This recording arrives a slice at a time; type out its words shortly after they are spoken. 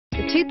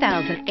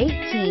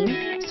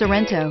2018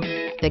 Sorento.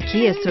 The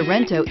Kia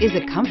Sorento is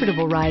a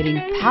comfortable riding,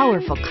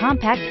 powerful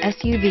compact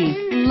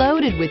SUV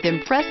loaded with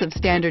impressive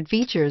standard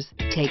features.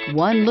 Take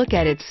one look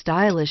at its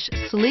stylish,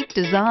 sleek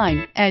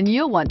design and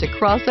you'll want to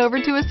cross over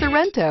to a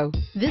Sorento.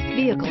 This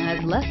vehicle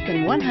has less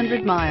than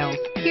 100 miles.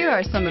 Here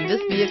are some of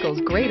this vehicle's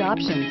great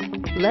options: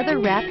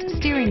 leather-wrapped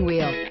steering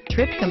wheel,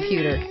 trip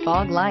computer,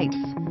 fog lights,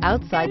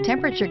 outside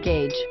temperature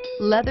gauge,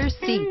 leather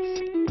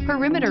seats,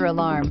 perimeter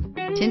alarm,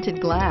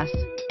 tinted glass,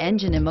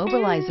 engine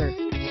immobilizer.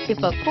 If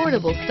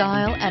affordable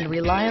style and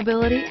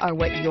reliability are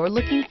what you're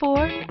looking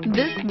for,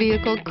 this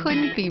vehicle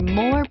couldn't be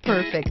more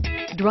perfect.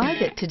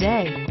 Drive it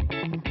today.